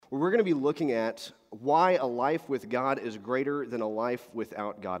where we're going to be looking at why a life with God is greater than a life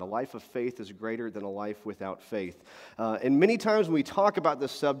without God. A life of faith is greater than a life without faith. And many times when we talk about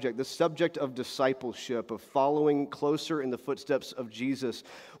this subject of discipleship, of following closer in the footsteps of Jesus,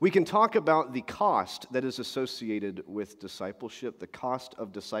 we can talk about the cost that is associated with discipleship, the cost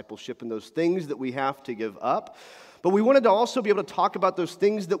of discipleship, and those things that we have to give up. But we wanted to also be able to talk about those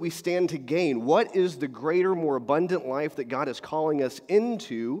things that we stand to gain. What is the greater, more abundant life that God is calling us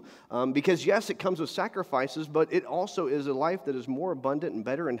into? Because yes, it comes with sacrifices, but it also is a life that is more abundant and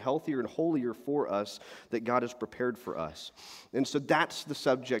better and healthier and holier for us that God has prepared for us. And so that's the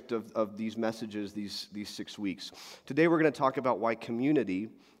subject of these messages, these 6 weeks. Today we're going to talk about why community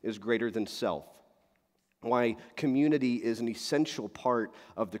is greater than self. Why community is an essential part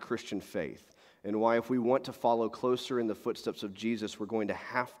of the Christian faith. And why, if we want to follow closer in the footsteps of Jesus, we're going to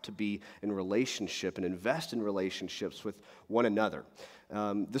have to be in relationship and invest in relationships with one another.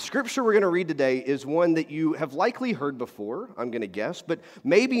 The scripture we're going to read today is one that you have likely heard before, I'm going to guess, but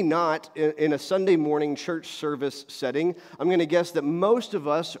maybe not in a Sunday morning church service setting. I'm going to guess that most of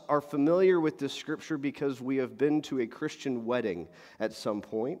us are familiar with this scripture because we have been to a Christian wedding at some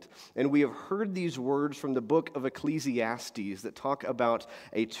point, and we have heard these words from the book of Ecclesiastes that talk about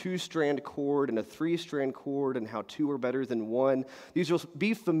a 2-strand cord and a 3-strand cord and how 2 are better than 1. These will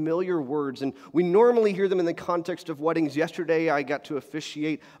be familiar words, and we normally hear them in the context of weddings. Yesterday, I got to officiate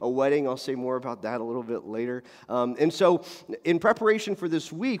a wedding. I'll say more about that a little bit later. And so in preparation for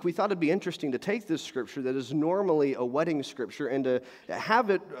this week, we thought it'd be interesting to take this scripture that is normally a wedding scripture and to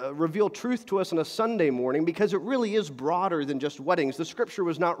have it reveal truth to us on a Sunday morning, because it really is broader than just weddings. The scripture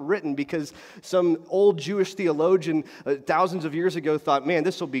was not written because some old Jewish theologian thousands of years ago thought, man,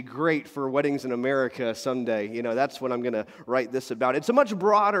 this will be great for weddings in America someday. You know, that's what I'm going to write this about. It's a much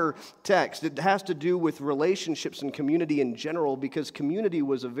broader text. It has to do with relationships and community in general, because community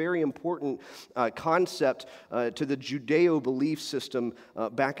was a very important concept to the Judeo belief system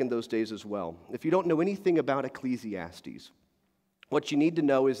back in those days as well. If you don't know anything about Ecclesiastes, what you need to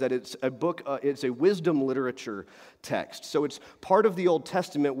know is that it's a book, it's a wisdom literature text. So it's part of the Old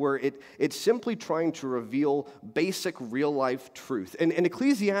Testament where it's simply trying to reveal basic real-life truth. And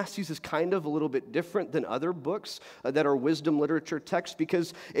Ecclesiastes is kind of a little bit different than other books that are wisdom literature texts,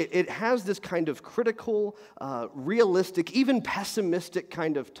 because it has this kind of critical, realistic, even pessimistic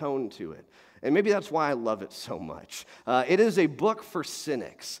kind of tone to it. And maybe that's why I love it so much. It is a book for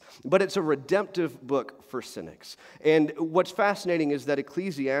cynics, but it's a redemptive book for cynics. And what's fascinating is that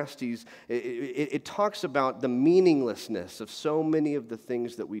Ecclesiastes, it talks about the meaninglessness of so many of the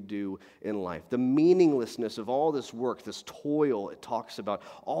things that we do in life. The meaninglessness of all this work, this toil. It talks about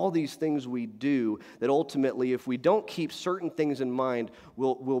all these things we do that ultimately, if we don't keep certain things in mind,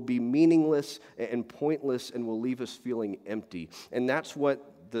 will be meaningless and pointless and will leave us feeling empty. And that's what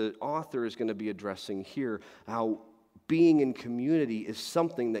the author is going to be addressing here, how being in community is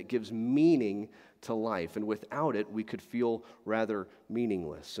something that gives meaning to life, and without it, we could feel rather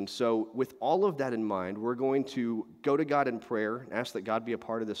meaningless. And so with all of that in mind, we're going to go to God in prayer and ask that God be a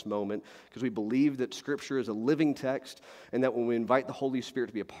part of this moment, because we believe that Scripture is a living text, and that when we invite the Holy Spirit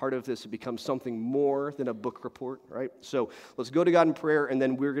to be a part of this, it becomes something more than a book report, right? So let's go to God in prayer, and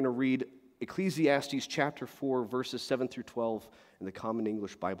then we're going to read Ecclesiastes chapter 4, verses 7 through 12 in the Common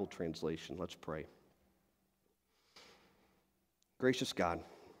English Bible translation. Let's pray. Gracious God,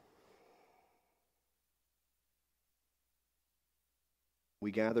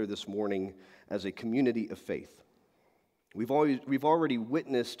 we gather this morning as a community of faith. We've already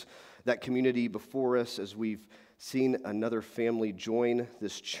witnessed that community before us as we've seen another family join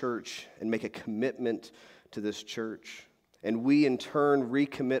this church and make a commitment to this church. And we, in turn,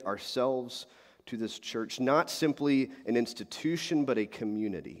 recommit ourselves to this church, not simply an institution, but a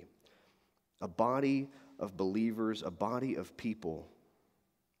community, a body of believers, a body of people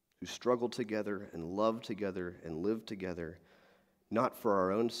who struggle together and love together and live together, not for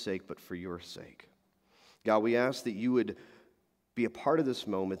our own sake, but for your sake. God, we ask that you would be a part of this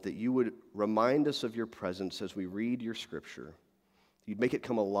moment, that you would remind us of your presence as we read your scripture. You'd make it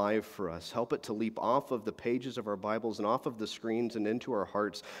come alive for us. Help it to leap off of the pages of our Bibles and off of the screens and into our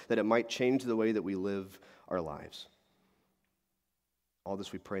hearts, that it might change the way that we live our lives. All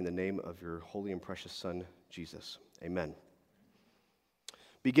this we pray in the name of your holy and precious Son, Jesus. Amen.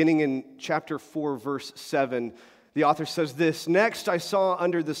 Beginning in chapter 4, verse 7, the author says this: "Next I saw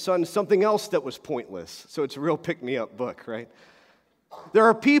under the sun something else that was pointless." So it's a real pick-me-up book, right? "There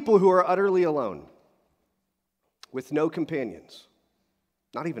are people who are utterly alone, with no companions,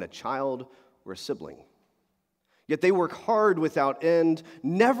 not even a child or a sibling. Yet they work hard without end,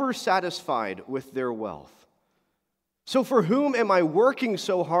 never satisfied with their wealth. So for whom am I working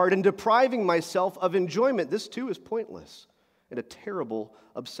so hard and depriving myself of enjoyment? This too is pointless and a terrible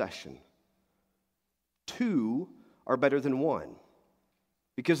obsession. Two are better than one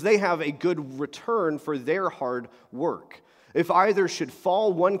because they have a good return for their hard work. If either should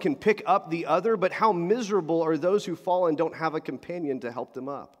fall, one can pick up the other, but how miserable are those who fall and don't have a companion to help them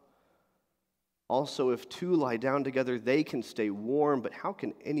up? Also, if two lie down together, they can stay warm, but how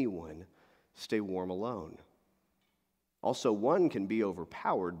can anyone stay warm alone? Also, one can be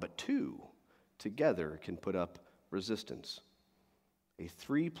overpowered, but two together can put up resistance. A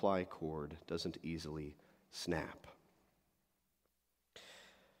 3-ply cord doesn't easily snap.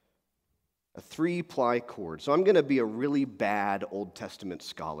 A 3-ply cord. So I'm going to be a really bad Old Testament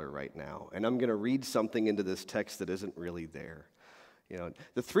scholar right now, and I'm going to read something into this text that isn't really there. You know,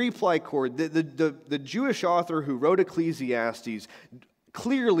 the 3-ply cord, the Jewish author who wrote Ecclesiastes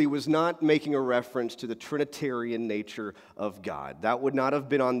clearly was not making a reference to the Trinitarian nature of God. That would not have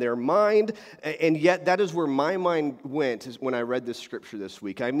been on their mind, and yet that is where my mind went when I read this scripture this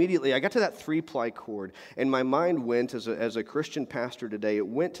week. I got to that 3-ply cord, and my mind went, as a Christian pastor today, it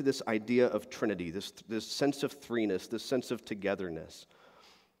went to this idea of Trinity, this sense of threeness, this sense of togetherness.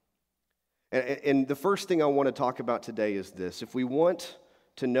 And the first thing I want to talk about today is this. If we want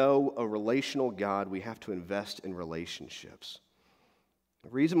to know a relational God, we have to invest in relationships. The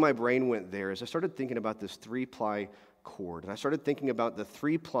reason my brain went there is I started thinking about this 3-ply cord, and I started thinking about the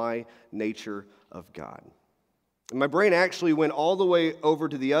 3-ply nature of God. And my brain actually went all the way over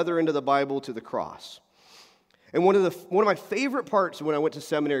to the other end of the Bible, to the cross. And one of my favorite parts when I went to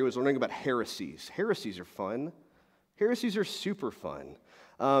seminary was learning about heresies. Heresies are fun. Heresies are super fun.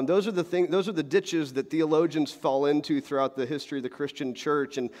 Those are the ditches that theologians fall into throughout the history of the Christian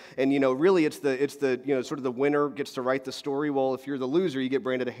church, and really it's the sort of the winner gets to write the story. Well, if you're the loser, you get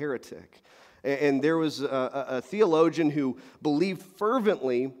branded a heretic. And there was a theologian who believed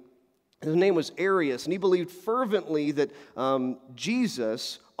fervently. His name was Arius, and he believed fervently that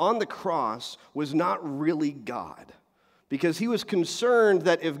Jesus on the cross was not really God. Because he was concerned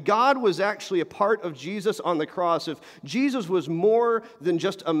that if God was actually a part of Jesus on the cross, if Jesus was more than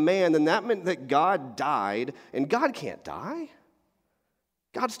just a man, then that meant that God died, and God can't die.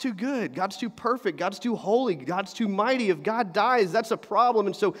 God's too good. God's too perfect. God's too holy. God's too mighty. If God dies, that's a problem.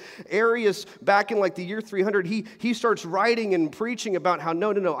 And so Arius, back in like the year 300, he starts writing and preaching about how,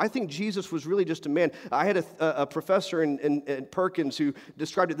 no, I think Jesus was really just a man. I had a professor in Perkins who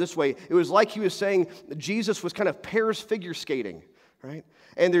described it this way. It was like he was saying Jesus was kind of pairs figure skating, right?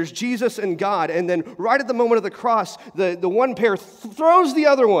 And there's Jesus and God, and then right at the moment of the cross, the one pair throws the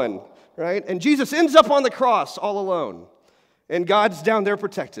other one, right? And Jesus ends up on the cross all alone. And God's down there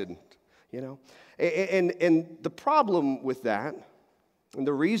protected, And the problem with that, and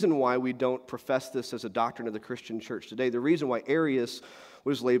the reason why we don't profess this as a doctrine of the Christian church today, the reason why Arius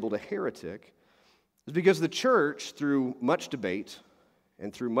was labeled a heretic, is because the church, through much debate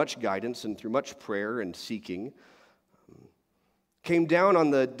and through much guidance and through much prayer and seeking, came down on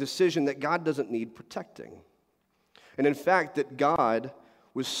the decision that God doesn't need protecting. And in fact, that God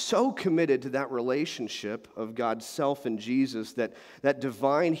was so committed to that relationship of God's self and Jesus, that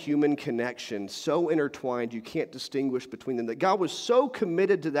divine human connection, so intertwined you can't distinguish between them, that God was so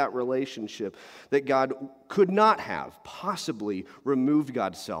committed to that relationship that God could not have possibly removed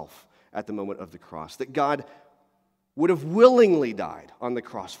God's self at the moment of the cross, that God would have willingly died on the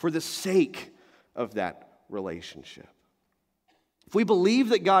cross for the sake of that relationship. If we believe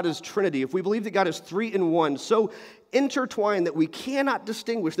that God is Trinity, if we believe that God is 3 in 1, so intertwined that we cannot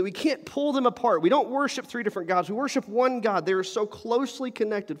distinguish, that we can't pull them apart. We don't worship 3 different gods. We worship one God. They are so closely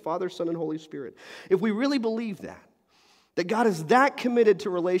connected, Father, Son, and Holy Spirit. If we really believe that God is that committed to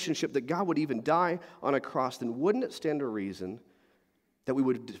relationship, that God would even die on a cross, then wouldn't it stand to reason that we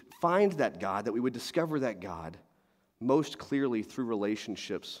would find that God, that we would discover that God most clearly through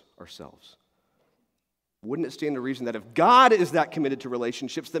relationships ourselves? Wouldn't it stand to reason that if God is that committed to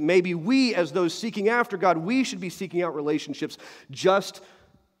relationships, that maybe we, as those seeking after God, we should be seeking out relationships just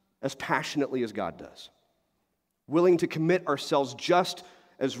as passionately as God does, willing to commit ourselves just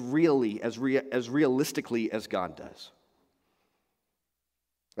as realistically as God does?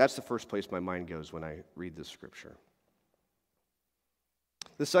 That's the first place my mind goes when I read this scripture.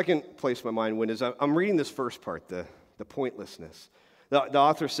 The second place my mind went is I'm reading this first part, the pointlessness. The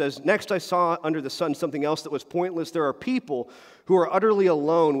author says, "Next I saw under the sun something else that was pointless. There are people who are utterly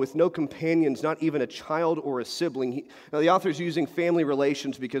alone with no companions, not even a child or a sibling." Now the author's using family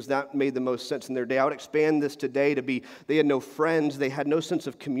relations because that made the most sense in their day. I would expand this today to be they had no friends, they had no sense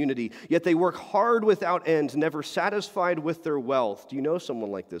of community, yet they work hard without end, never satisfied with their wealth. Do you know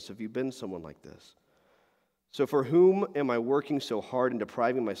someone like this? Have you been someone like this? So for whom am I working so hard and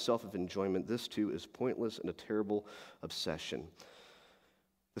depriving myself of enjoyment? This too is pointless and a terrible obsession.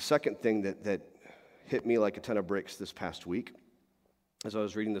 The second thing that hit me like a ton of bricks this past week as I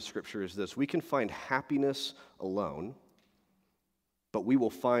was reading the scripture is this: we can find happiness alone, but we will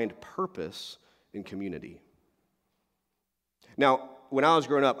find purpose in community. Now, when I was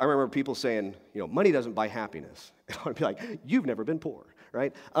growing up, I remember people saying, money doesn't buy happiness. And I would be like, you've never been poor,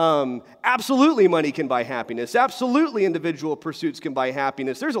 right? Absolutely money can buy happiness. Absolutely individual pursuits can buy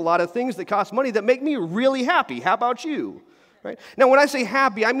happiness. There's a lot of things that cost money that make me really happy. How about you? Right? Now, when I say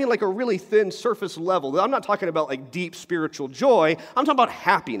happy, I mean like a really thin surface level. I'm not talking about like deep spiritual joy. I'm talking about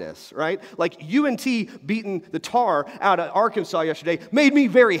happiness, right? Like UNT beating the Tar out of Arkansas yesterday made me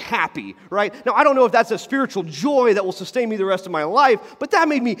very happy, right? Now, I don't know if that's a spiritual joy that will sustain me the rest of my life, but that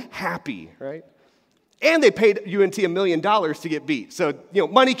made me happy, right? And they paid UNT $1 million to get beat. So,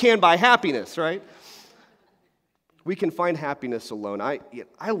 money can buy happiness, right? We can find happiness alone.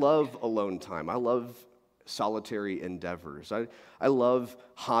 I love alone time. I love solitary endeavors. I love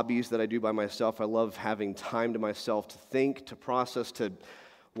hobbies that I do by myself. I love having time to myself to think, to process, to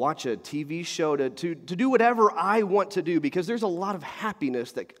watch a TV show, to do whatever I want to do, because there's a lot of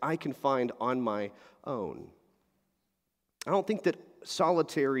happiness that I can find on my own. I don't think that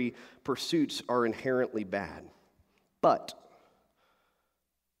solitary pursuits are inherently bad, but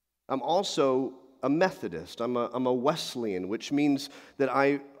I'm also a Methodist. I'm a Wesleyan, which means that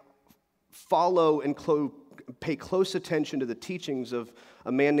I follow and pay close attention to the teachings of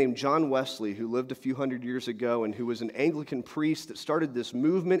a man named John Wesley, who lived a few hundred years ago and who was an Anglican priest that started this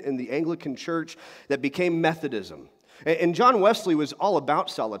movement in the Anglican Church that became Methodism. And John Wesley was all about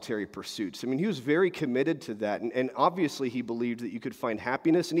solitary pursuits. I mean, he was very committed to that, and obviously he believed that you could find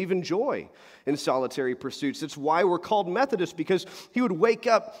happiness and even joy in solitary pursuits. That's why we're called Methodists, because he would wake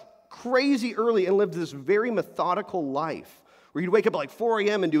up crazy early and live this very methodical life, where he'd wake up at like 4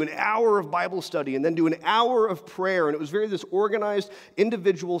 a.m. and do an hour of Bible study and then do an hour of prayer. And it was very this organized,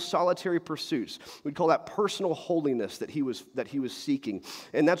 individual, solitary pursuits. We'd call that personal holiness that he was seeking.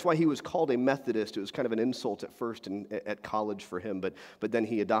 And that's why he was called a Methodist. It was kind of an insult at first at college for him, but then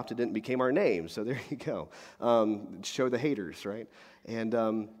he adopted it and became our name. So there you go. Show the haters, right?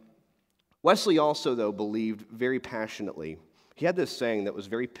 And Wesley also, though, believed very passionately. He had this saying that was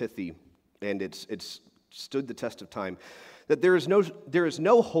very pithy, and it's stood the test of time, that there is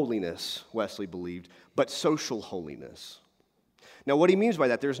no holiness, Wesley believed, but social holiness. Now, what he means by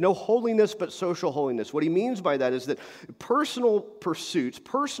that, there's no holiness but social holiness. What he means by that is that personal pursuits,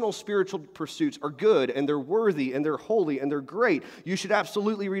 personal spiritual pursuits are good, and they're worthy, and they're holy, and they're great. You should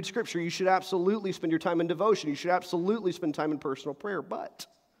absolutely read Scripture. You should absolutely spend your time in devotion. You should absolutely spend time in personal prayer. But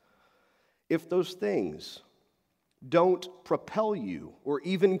if those things don't propel you or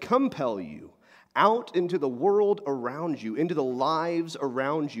even compel you out into the world around you, into the lives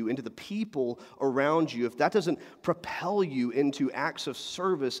around you, into the people around you, if that doesn't propel you into acts of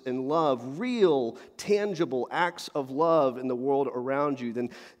service and love, real, tangible acts of love in the world around you, then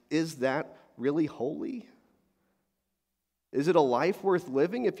is that really holy? Is it a life worth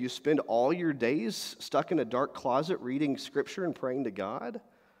living if you spend all your days stuck in a dark closet reading Scripture and praying to God?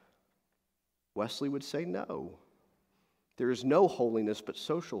 Wesley would say no. There is no holiness but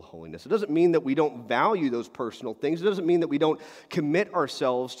social holiness. It doesn't mean that we don't value those personal things. It doesn't mean that we don't commit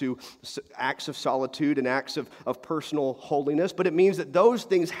ourselves to acts of solitude and acts of personal holiness, but it means that those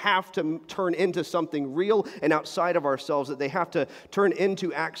things have to turn into something real and outside of ourselves, that they have to turn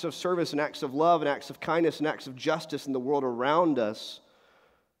into acts of service and acts of love and acts of kindness and acts of justice in the world around us,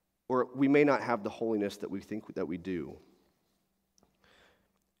 or we may not have the holiness that we think that we do.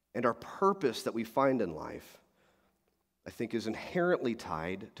 And our purpose that we find in life, I think, is inherently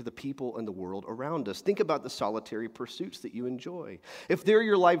tied to the people in the world around us. Think about the solitary pursuits that you enjoy. If they're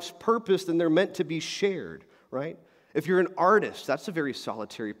your life's purpose, then they're meant to be shared, right? If you're an artist, that's a very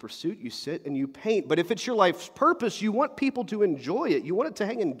solitary pursuit. You sit and you paint. But if it's your life's purpose, you want people to enjoy it. You want it to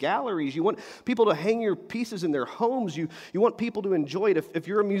hang in galleries. You want people to hang your pieces in their homes. You want people to enjoy it. If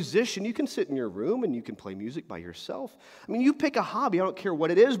you're a musician, you can sit in your room and you can play music by yourself. I mean, you pick a hobby. I don't care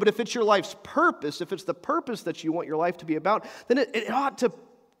what it is. But if it's your life's purpose, if it's the purpose that you want your life to be about, then it ought to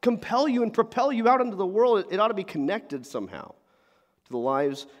compel you and propel you out into the world. It ought to be connected somehow to the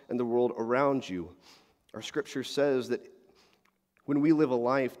lives and the world around you. Our Scripture says that when we live a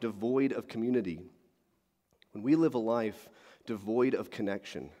life devoid of community, when we live a life devoid of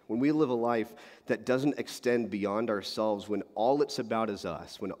connection, when we live a life that doesn't extend beyond ourselves, when all it's about is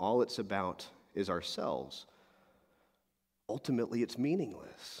us, when all it's about is ourselves, ultimately it's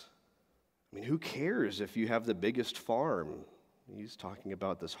meaningless. I mean, who cares if you have the biggest farm? He's talking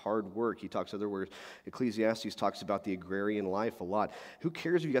about this hard work. He talks other words. Ecclesiastes talks about the agrarian life a lot. Who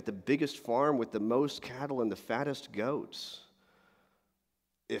cares if you got the biggest farm with the most cattle and the fattest goats?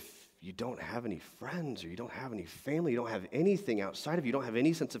 If you don't have any friends or you don't have any family, you don't have anything outside of you, you don't have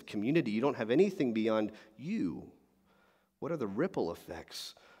any sense of community, you don't have anything beyond you, what are the ripple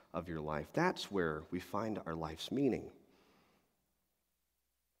effects of your life? That's where we find our life's meaning.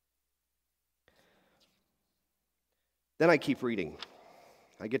 Then I keep reading.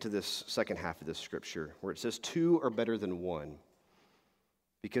 I get to this second half of this scripture where it says, 2 are better than 1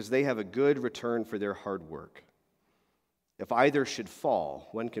 because they have a good return for their hard work. If either should fall,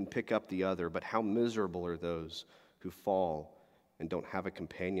 one can pick up the other, but how miserable are those who fall and don't have a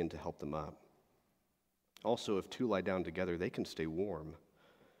companion to help them up. Also, if 2 lie down together, they can stay warm.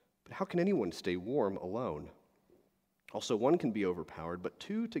 But how can anyone stay warm alone? Also, one can be overpowered, but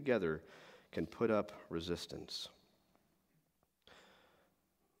 2 together can put up resistance.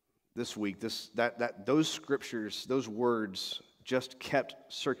 This week, those scriptures, those words just kept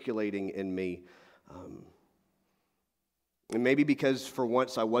circulating in me. And maybe because for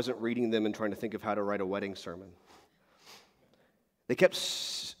once I wasn't reading them and trying to think of how to write a wedding sermon. They kept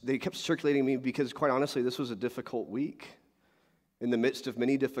circulating me because, quite honestly, this was a difficult week in the midst of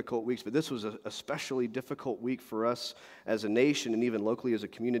many difficult weeks, but this was a especially difficult week for us as a nation and even locally as a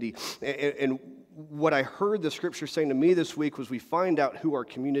community. And what I heard the scripture saying to me this week was we find out who our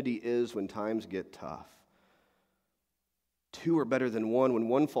community is when times get tough. 2 are better than 1. When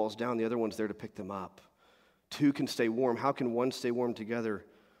one falls down, the other one's there to pick them up. 2 can stay warm. How can 1 stay warm together?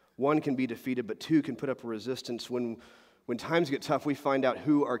 1 can be defeated, but 2 can put up a resistance. When times get tough, we find out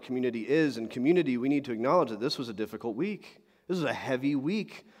who our community is. And community, we need to acknowledge that this was a difficult week. This was a heavy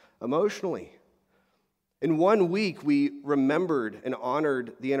week emotionally. In 1 week, we remembered and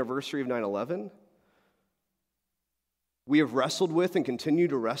honored the anniversary of 9/11. We have wrestled with and continue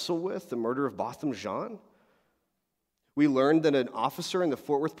to wrestle with the murder of Botham Jean. We learned that an officer in the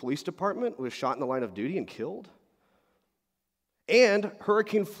Fort Worth Police Department was shot in the line of duty and killed. And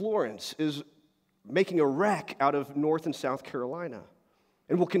Hurricane Florence is making a wreck out of North and South Carolina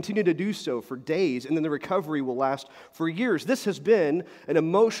and will continue to do so for days, and then the recovery will last for years. This has been an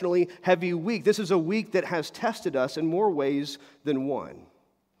emotionally heavy week. This is a week that has tested us in more ways than one.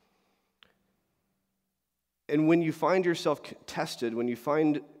 And when you find yourself tested, when you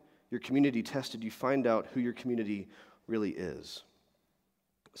find your community tested, you find out who your community really is.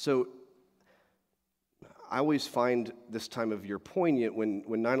 So I always find this time of year poignant when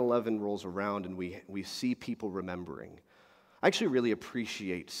 9/11 rolls around and we see people remembering. I actually really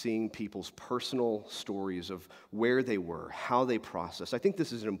appreciate seeing people's personal stories of where they were, how they processed. I think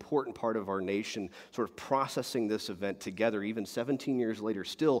this is an important part of our nation, sort of processing this event together, even 17 years later,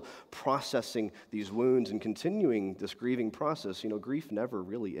 still processing these wounds and continuing this grieving process. You know, grief never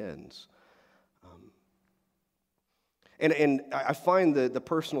really ends. And I find the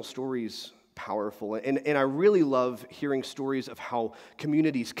personal stories powerful, and I really love hearing stories of how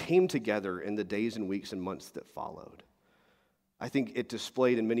communities came together in the days and weeks and months that followed. I think it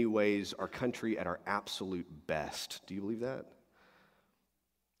displayed in many ways our country at our absolute best. Do you believe that?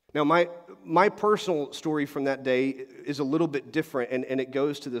 Now, my personal story from that day is a little bit different, and it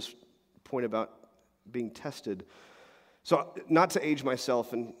goes to this point about being tested. So, not to age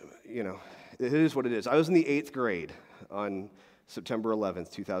myself, and, you know, it is what it is. I was in the 8th grade on September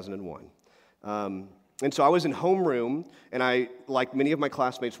 11th, 2001. And so I was in homeroom, and I, like many of my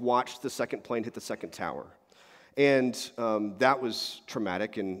classmates, watched the second plane hit the second tower. And that was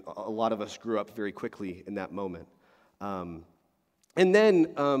traumatic, and a lot of us grew up very quickly in that moment. And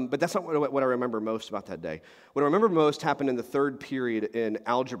then, but that's not what I remember most about that day. What I remember most happened in the 3rd period in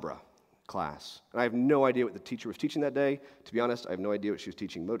algebra class. And I have no idea what the teacher was teaching that day. To be honest, I have no idea what she was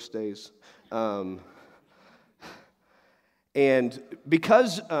teaching most days. And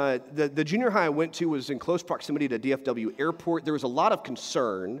because the junior high I went to was in close proximity to DFW Airport, there was a lot of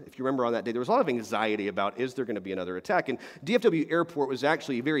concern. If you remember on that day, there was a lot of anxiety about, is there going to be another attack? And DFW Airport was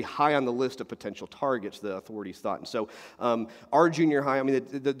actually very high on the list of potential targets, the authorities thought. And so our junior high, I mean,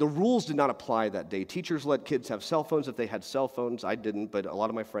 the rules did not apply that day. Teachers let kids have cell phones if they had cell phones. I didn't, but a lot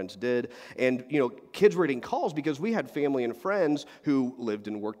of my friends did. And, you know, kids were getting calls because we had family and friends who lived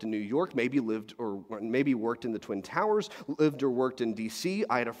and worked in New York, maybe worked in the Twin Towers, lived or worked in D.C.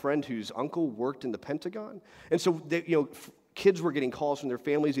 I had a friend whose uncle worked in the Pentagon. And so, kids were getting calls from their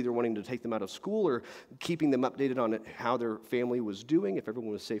families, either wanting to take them out of school or keeping them updated on how their family was doing, if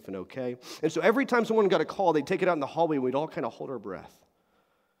everyone was safe and okay. And so every time someone got a call, they'd take it out in the hallway, and we'd all kind of hold our breath.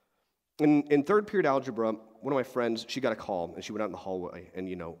 In 3rd period algebra, one of my friends, she got a call, and she went out in the hallway, and,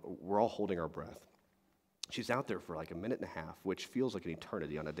 we're all holding our breath. She's out there for like a minute and a half, which feels like an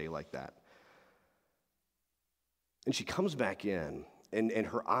eternity on a day like that. And she comes back in, and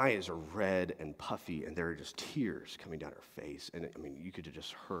her eyes are red and puffy, and there are just tears coming down her face. And I mean, you could have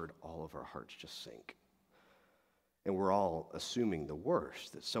just heard all of our hearts just sink. And we're all assuming the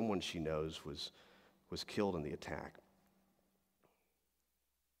worst, that someone she knows was killed in the attack.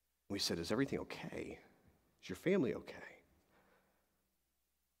 We said, is everything okay? Is your family okay?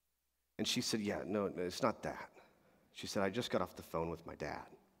 And she said, yeah, no, it's not that. She said, I just got off the phone with my dad.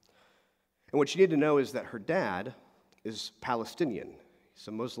 And what you need to know is that her dad is Palestinian. He's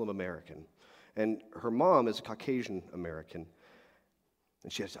a Muslim American. And her mom is a Caucasian American.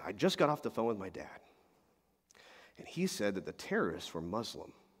 And she said, I just got off the phone with my dad. And he said that the terrorists were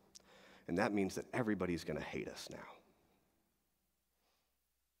Muslim. And that means that everybody's going to hate us now.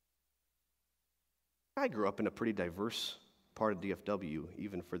 I grew up in a pretty diverse part of DFW,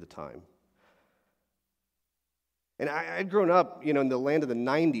 even for the time. And I'd grown up, in the land of the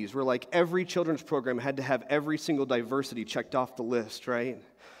 90s, where like every children's program had to have every single diversity checked off the list, right?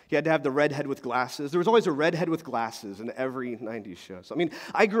 You had to have the redhead with glasses. There was always a redhead with glasses in every 90s show. So,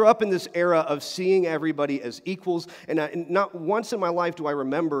 I grew up in this era of seeing everybody as equals, and not once in my life do I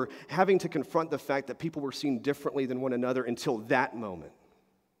remember having to confront the fact that people were seen differently than one another until that moment.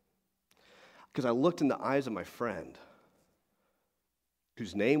 Because I looked in the eyes of my friend,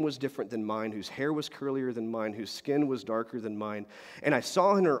 whose name was different than mine, whose hair was curlier than mine, whose skin was darker than mine. And I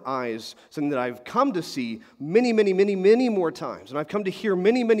saw in her eyes something that I've come to see many, many, many, many more times. And I've come to hear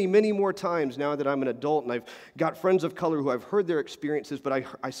many, many, many more times now that I'm an adult, and I've got friends of color who I've heard their experiences, but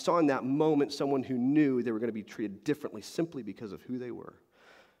I saw in that moment someone who knew they were going to be treated differently simply because of who they were.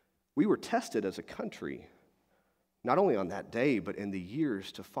 We were tested as a country, not only on that day, but in the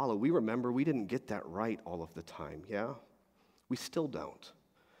years to follow. We remember we didn't get that right all of the time, yeah? We still don't.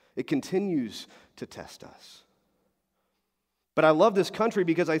 It continues to test us. But I love this country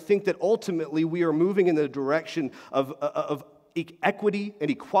because I think that ultimately we are moving in the direction of equity and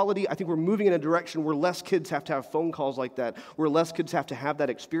equality. I think we're moving in a direction where less kids have to have phone calls like that, where less kids have to have that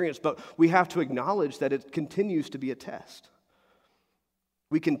experience, but we have to acknowledge that it continues to be a test.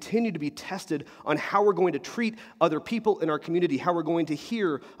 We continue to be tested on how we're going to treat other people in our community, how we're going to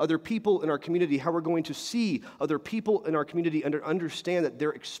hear other people in our community, how we're going to see other people in our community and understand that their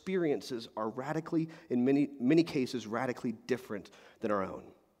experiences are radically, in many cases, radically different than our own,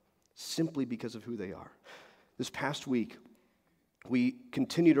 simply because of who they are. This past week, we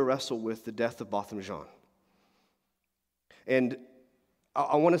continue to wrestle with the death of Botham Jean. And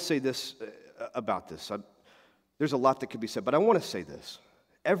I want to say this about this. There's a lot that could be said, but I want to say this.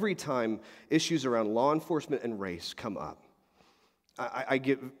 Every time issues around law enforcement and race come up, I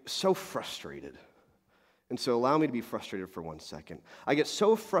get so frustrated. And so allow me to be frustrated for 1 second. I get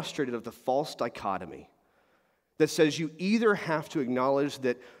so frustrated of the false dichotomy that says you either have to acknowledge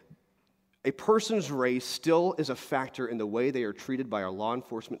that a person's race still is a factor in the way they are treated by our law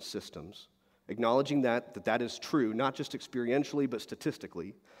enforcement systems, acknowledging that is true, not just experientially, but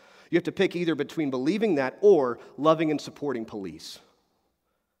statistically. You have to pick either between believing that or loving and supporting police.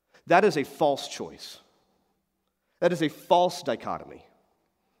 That is a false choice. That is a false dichotomy.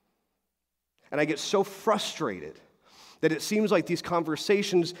 And I get so frustrated that it seems like these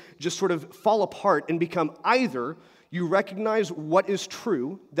conversations just sort of fall apart and become either you recognize what is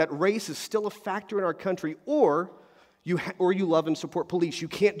true, that race is still a factor in our country, or you love and support police. You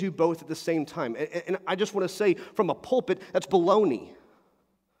can't do both at the same time. And I just want to say from a pulpit, that's baloney.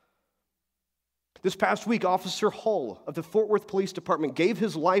 This past week, Officer Hull of the Fort Worth Police Department gave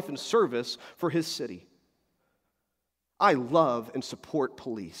his life in service for his city. I love and support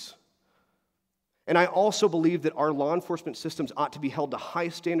police. And I also believe that our law enforcement systems ought to be held to high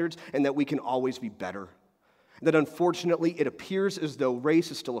standards and that we can always be better. That unfortunately, it appears as though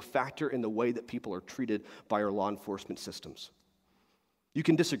race is still a factor in the way that people are treated by our law enforcement systems. You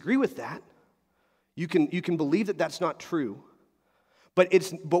can disagree with that. You can believe that that's not true.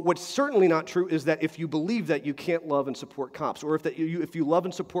 But what's certainly not true is that if you believe that, you can't love and support cops. Or if you love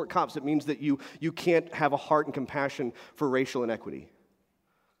and support cops, it means that you can't have a heart and compassion for racial inequity.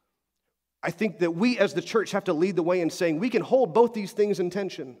 I think that we as the church have to lead the way in saying we can hold both these things in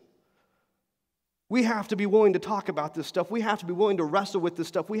tension. We have to be willing to talk about this stuff. We have to be willing to wrestle with this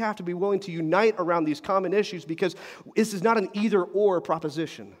stuff. We have to be willing to unite around these common issues because this is not an either-or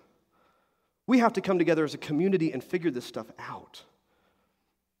proposition. We have to come together as a community and figure this stuff out.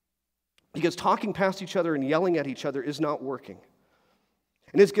 Because talking past each other and yelling at each other is not working.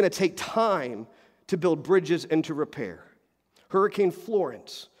 And it's going to take time to build bridges and to repair. Hurricane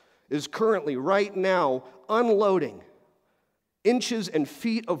Florence is currently, right now, unloading inches and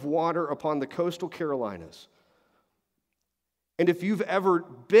feet of water upon the coastal Carolinas. And if you've ever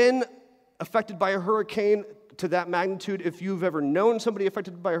been affected by a hurricane to that magnitude, if you've ever known somebody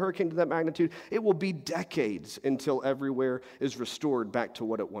affected by a hurricane to that magnitude, it will be decades until everywhere is restored back to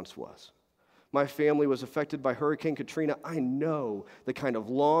what it once was. My family was affected by Hurricane Katrina. I know the kind of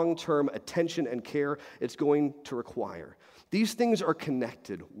long-term attention and care it's going to require. These things are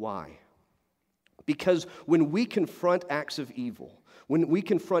connected. Why? Because when we confront acts of evil, when we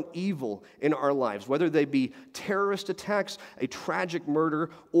confront evil in our lives, whether they be terrorist attacks, a tragic murder,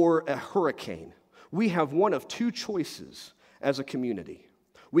 or a hurricane, we have one of two choices as a community.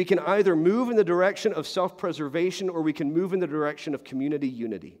 We can either move in the direction of self-preservation or we can move in the direction of community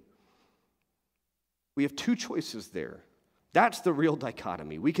unity. We have two choices there. That's the real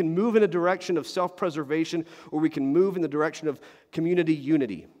dichotomy. We can move in a direction of self-preservation or we can move in the direction of community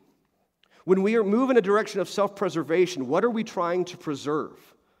unity. When we move in a direction of self-preservation, what are we trying to preserve?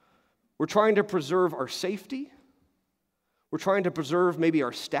 We're trying to preserve our safety. We're trying to preserve maybe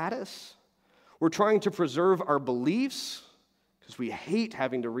our status. We're trying to preserve our beliefs because we hate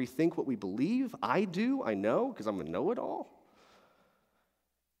having to rethink what we believe. I do, I know, because I'm a know-it-all.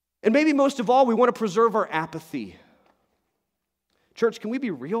 And maybe most of all, we want to preserve our apathy. Church, can we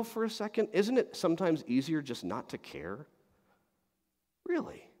be real for a second? Isn't it sometimes easier just not to care?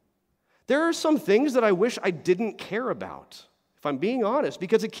 Really? There are some things that I wish I didn't care about, if I'm being honest,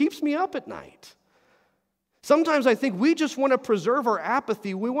 because it keeps me up at night. Sometimes I think we just want to preserve our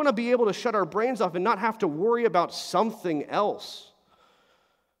apathy. We want to be able to shut our brains off and not have to worry about something else.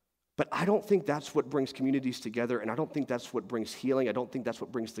 But I don't think that's what brings communities together, and I don't think that's what brings healing. I don't think that's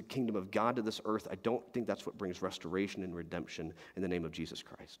what brings the kingdom of God to this earth. I don't think that's what brings restoration and redemption in the name of Jesus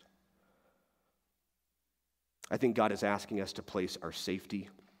Christ. I think God is asking us to place our safety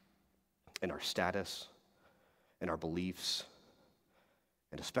and our status and our beliefs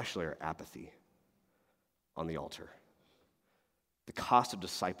and especially our apathy on the altar. The cost of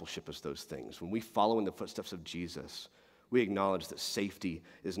discipleship is those things. When we follow in the footsteps of Jesus, we acknowledge that safety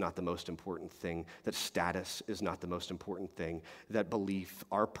is not the most important thing, that status is not the most important thing, that belief,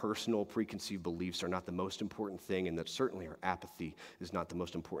 our personal preconceived beliefs are not the most important thing, and that certainly our apathy is not the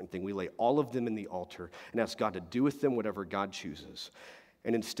most important thing. We lay all of them in the altar and ask God to do with them whatever God chooses.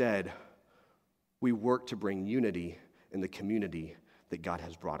 And instead, we work to bring unity in the community that God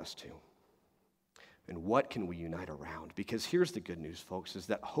has brought us to. And what can we unite around? Because here's the good news, folks, is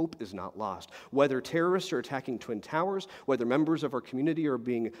that hope is not lost. Whether terrorists are attacking Twin Towers, whether members of our community are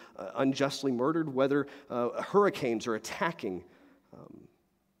being unjustly murdered, whether hurricanes are attacking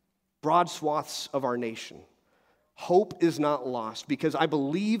broad swaths of our nation, hope is not lost because I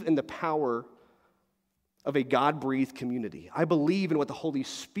believe in the power of a God-breathed community. I believe in what the Holy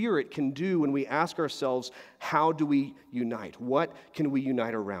Spirit can do when we ask ourselves, how do we unite? What can we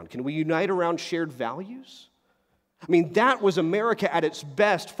unite around? Can we unite around shared values? I mean, that was America at its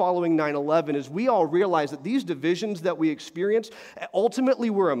best following 9/11, as we all realized that these divisions that we experience, ultimately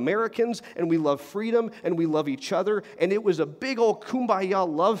we're Americans, and we love freedom, and we love each other, and it was a big old kumbaya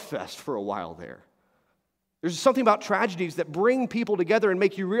love fest for a while there. There's something about tragedies that bring people together and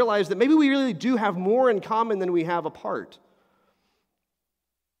make you realize that maybe we really do have more in common than we have apart.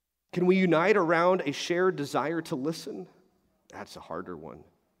 Can we unite around a shared desire to listen? That's a harder one.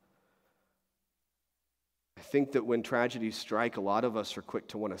 I think that when tragedies strike, a lot of us are quick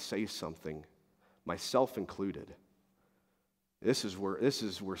to want to say something, myself included. This is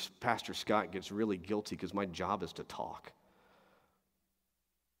where Pastor Scott gets really guilty because my job is to talk.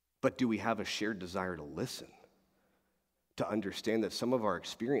 But do we have a shared desire to listen? To understand that some of our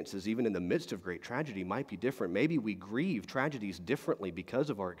experiences, even in the midst of great tragedy, might be different. Maybe we grieve tragedies differently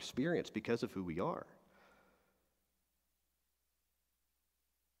because of our experience, because of who we are.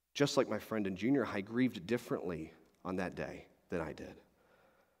 Just like my friend in junior high grieved differently on that day than I did.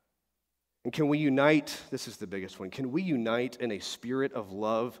 And can we unite, this is the biggest one, can we unite in a spirit of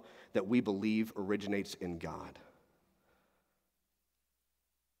love that we believe originates in God?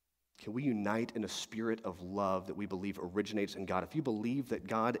 Can we unite in a spirit of love that we believe originates in God? If you believe that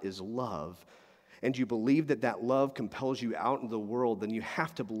God is love, and you believe that that love compels you out into the world, then you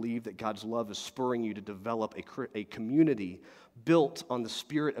have to believe that God's love is spurring you to develop a community built on the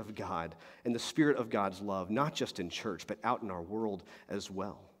Spirit of God and the Spirit of God's love, not just in church, but out in our world as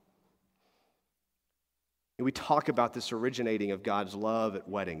well. And we talk about this originating of God's love at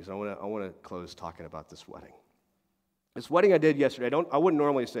weddings. I want to close talking about this wedding. This wedding I did yesterday, I wouldn't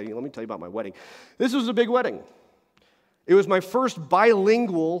normally say, let me tell you about my wedding. This was a big wedding. It was my first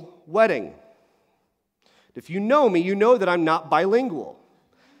bilingual wedding. If you know me, you know that I'm not bilingual.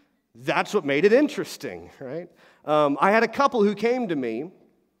 That's what made it interesting, right? I had a couple who came to me,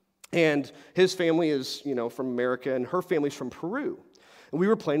 and his family is, from America, and her family's from Peru. And we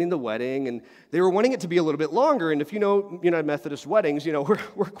were planning the wedding, and they were wanting it to be a little bit longer. And if you know United Methodist weddings,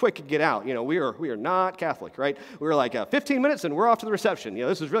 we're quick to get out. We are not Catholic, right? We're like 15 minutes, and we're off to the reception.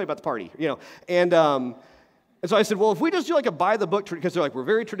 This is really about the party, And so I said, well, if we just do like a by-the-book, because they're like, we're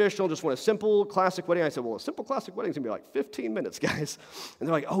very traditional, just want a simple classic wedding. I said, well, a simple classic wedding is going to be like 15 minutes, guys. And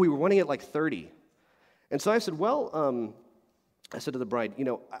they're like, oh, we were wanting it like 30. And so I said, well, I said to the bride,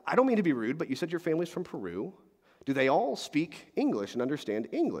 I don't mean to be rude, but you said your family's from Peru. Do they all speak English and understand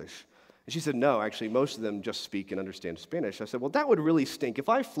English? And she said, no, actually, most of them just speak and understand Spanish. I said, well, that would really stink. If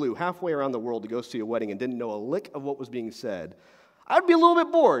I flew halfway around the world to go see a wedding and didn't know a lick of what was being said, I'd be a little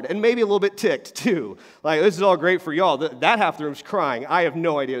bit bored and maybe a little bit ticked, too. Like, this is all great for y'all. That half the room's crying. I have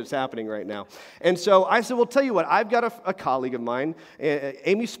no idea what's happening right now. And so I said, well, tell you what, I've got a colleague of mine,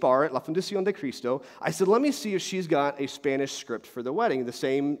 Amy Spar at La Fundación de Cristo. I said, let me see if she's got a Spanish script for the wedding, the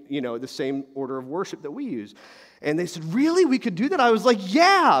same order of worship that we use. And they said, really? We could do that? I was like,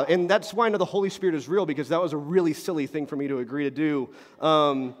 yeah. And that's why I know the Holy Spirit is real, because that was a really silly thing for me to agree to do.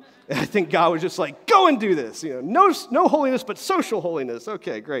 I think God was just like, go and do this. No holiness, but social holiness.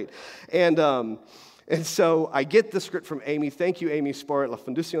 Okay, great. And so I get the script from Amy. Thank you, Amy Spar at La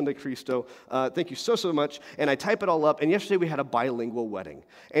Fundación de Cristo. Thank you so much. And I type it all up. And yesterday we had a bilingual wedding.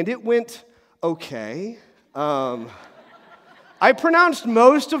 And it went okay. I pronounced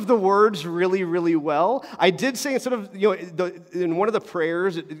most of the words really, really well. I did say, instead of, in one of the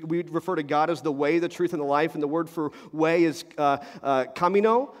prayers, we refer to God as the way, the truth, and the life, and the word for way is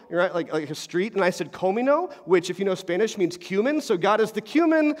camino, right? Like a street. And I said comino, which, if you know Spanish, means cumin. So God is the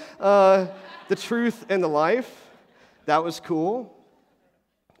cumin, the truth, and the life. That was cool.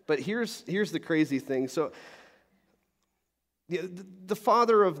 But here's the crazy thing. So the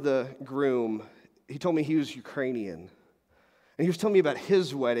father of the groom, he told me he was Ukrainian. And he was telling me about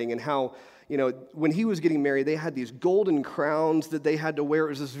his wedding and how, when he was getting married, they had these golden crowns that they had to wear. It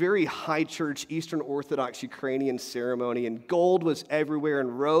was this very high church, Eastern Orthodox Ukrainian ceremony, and gold was everywhere,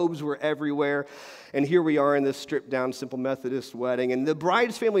 and robes were everywhere. And here we are in this stripped-down, simple Methodist wedding. And the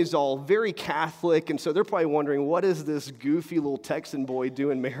bride's family is all very Catholic, and so they're probably wondering, what is this goofy little Texan boy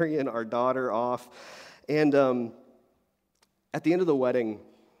doing marrying our daughter off? And at the end of the wedding,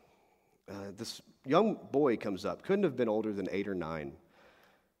 this young boy comes up, couldn't have been older than 8 or 9.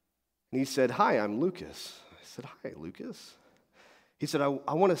 And he said, hi, I'm Lucas. I said, hi, Lucas. He said,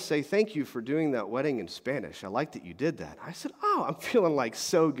 I want to say thank you for doing that wedding in Spanish. I like that you did that. I said, oh, I'm feeling like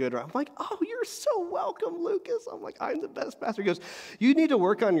so good. I'm like, oh, you're so welcome, Lucas. I'm like, I'm the best pastor. He goes, you need to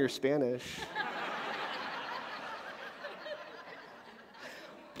work on your Spanish.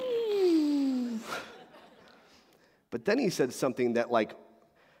 But then he said something that,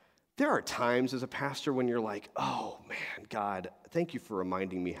 there are times as a pastor when you're like, oh, man, God, thank you for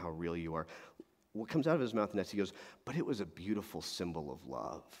reminding me how real you are. What comes out of his mouth next, he goes, but it was a beautiful symbol of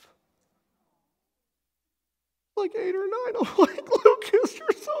love. Like 8 or 9, I'm like, Lucas, you're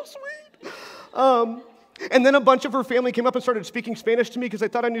so sweet. And then a bunch of her family came up and started speaking Spanish to me because they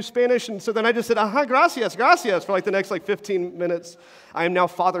thought I knew Spanish. And so then I just said, gracias, gracias, for the next 15 minutes. I am now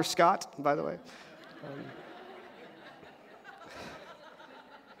Father Scott, by the way.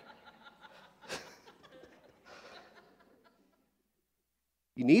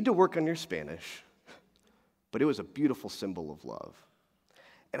 You need to work on your Spanish, but it was a beautiful symbol of love.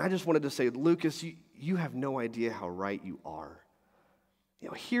 And I just wanted to say, Lucas, you have no idea how right you are.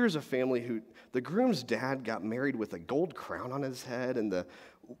 Here's a family who, the groom's dad got married with a gold crown on his head, and the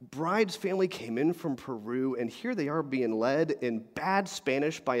bride's family came in from Peru, and here they are being led in bad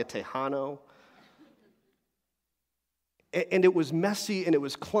Spanish by a Tejano. And it was messy, and it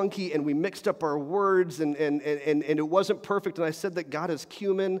was clunky, and we mixed up our words, and it wasn't perfect, and I said that God is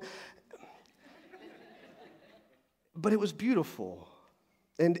cumin. But it was beautiful,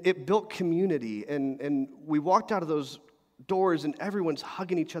 and it built community, and we walked out of those doors, and everyone's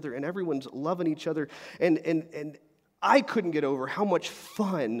hugging each other, and everyone's loving each other, and I couldn't get over how much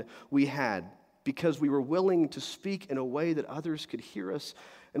fun we had because we were willing to speak in a way that others could hear us,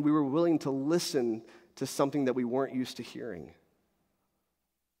 and we were willing to listen to something that we weren't used to hearing.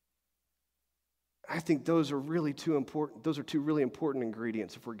 I think those are really two important. Those are two really important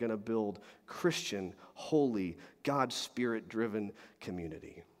ingredients if we're going to build Christian, holy, God Spirit-driven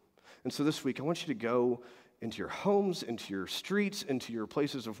community. And so this week, I want you to go into your homes, into your streets, into your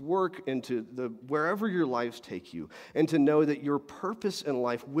places of work, into wherever your lives take you, and to know that your purpose in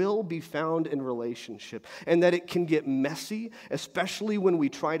life will be found in relationship, and that it can get messy, especially when we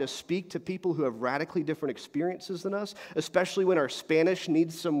try to speak to people who have radically different experiences than us, especially when our Spanish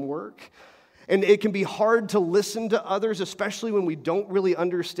needs some work. And it can be hard to listen to others, especially when we don't really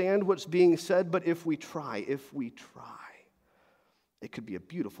understand what's being said. But if we try, it could be a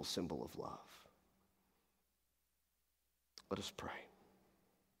beautiful symbol of love. Let us pray.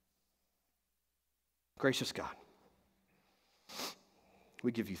 Gracious God,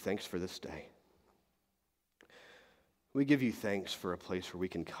 we give you thanks for this day. We give you thanks for a place where we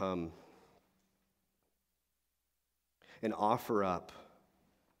can come and offer up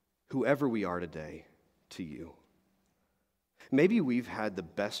whoever we are today to you. Maybe we've had the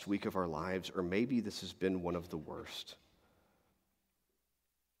best week of our lives, or maybe this has been one of the worst.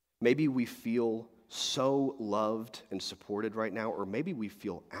 Maybe we feel so loved and supported right now, or maybe we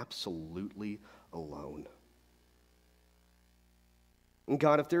feel absolutely alone. And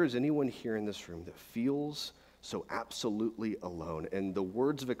God, if there is anyone here in this room that feels so absolutely alone, and the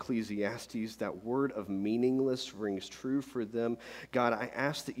words of Ecclesiastes, that word of meaningless, rings true for them, God, I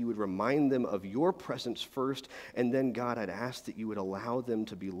ask that you would remind them of your presence first, and then, God, I'd ask that you would allow them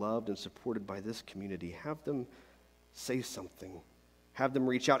to be loved and supported by this community. Have them say something. Have them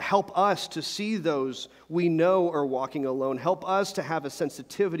reach out. Help us to see those we know are walking alone. Help us to have a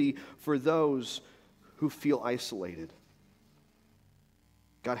sensitivity for those who feel isolated.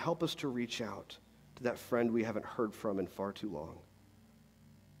 God, help us to reach out to that friend we haven't heard from in far too long.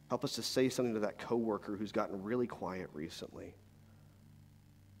 Help us to say something to that coworker who's gotten really quiet recently.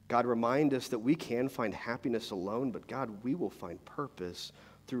 God, remind us that we can find happiness alone, but God, we will find purpose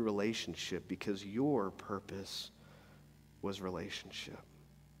through relationship because your purpose was relationship.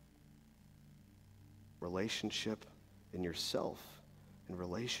 Relationship in yourself and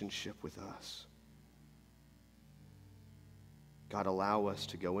relationship with us. God, allow us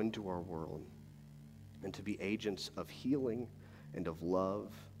to go into our world and to be agents of healing and of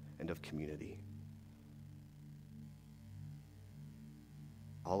love and of community.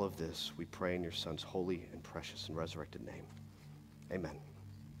 All of this we pray in your Son's holy and precious and resurrected name. Amen.